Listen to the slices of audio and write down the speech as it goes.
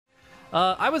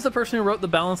I was the person who wrote the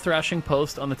Balanced Thrashing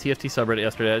post on the TFT subreddit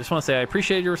yesterday. I just want to say I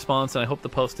appreciate your response, and I hope the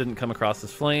post didn't come across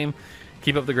as flame.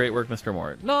 Keep up the great work, Mr.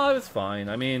 Mort. No, it was fine.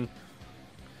 I mean,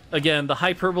 again, the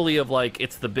hyperbole of, like,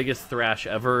 it's the biggest thrash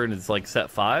ever and it's, like, set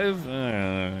 5,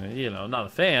 you know, not a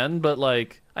fan, but,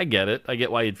 like, I get it. I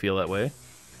get why you'd feel that way.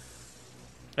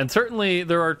 And certainly,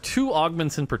 there are 2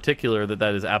 augments in particular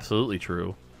that is absolutely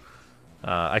true.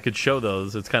 I could show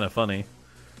those. It's kind of funny.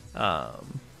 But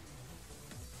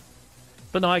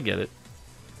no, I get it.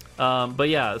 But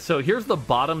yeah, so here's the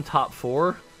bottom top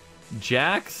 4.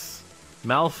 Jax,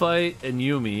 Malphite, and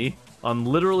Yuumi on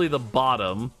literally the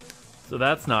bottom. So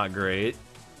that's not great.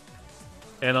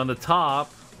 And on the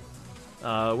top,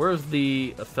 where's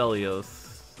the Aphelios?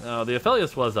 Oh, the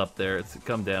Aphelios was up there. It's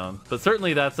come down. But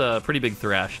certainly that's a pretty big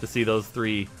thrash to see those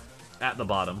 3 at the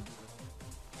bottom.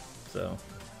 So,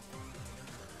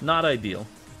 not ideal.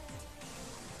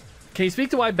 Can you speak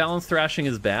to why balanced thrashing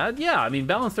is bad? Yeah, I mean,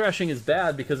 balanced thrashing is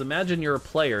bad because imagine you're a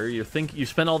player, you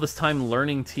spend all this time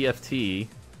learning TFT,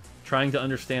 trying to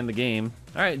understand the game.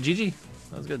 All right, GG,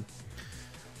 that was good.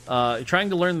 Trying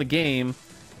to learn the game,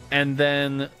 and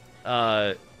then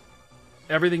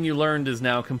everything you learned is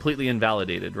now completely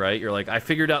invalidated, right? You're like, I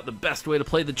figured out the best way to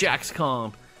play the Jax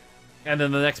comp, and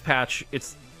then the next patch,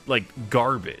 it's like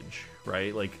garbage,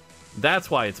 right? Like,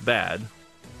 that's why it's bad.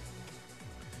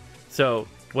 So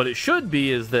what it should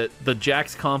be is that the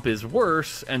Jax comp is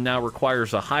worse and now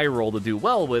requires a high roll to do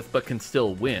well with, but can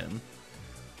still win.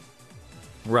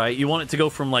 Right? You want it to go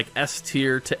from like S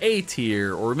tier to A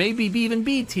tier, or maybe even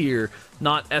B tier,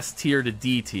 not S tier to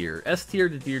D tier. S tier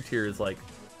to D tier is like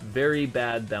very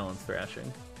bad balanced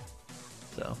thrashing.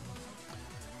 So,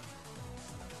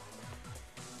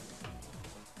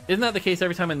 isn't that the case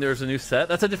every time there's a new set?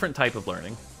 That's a different type of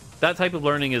learning. That type of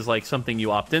learning is like something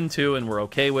you opt into and we're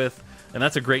okay with. And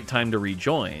that's a great time to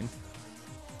rejoin.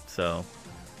 So,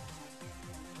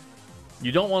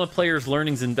 you don't want a player's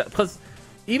learnings because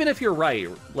even if you're right,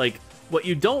 like, what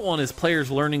you don't want is players'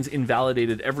 learnings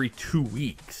invalidated every 2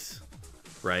 weeks,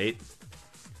 right?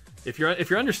 If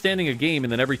you're understanding a game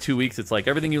and then every 2 weeks it's like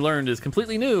everything you learned is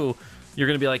completely new, you're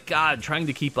gonna be like, God, trying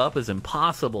to keep up is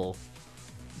impossible.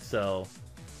 So,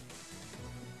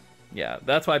 yeah,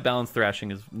 that's why balanced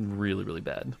thrashing is really, really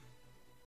bad.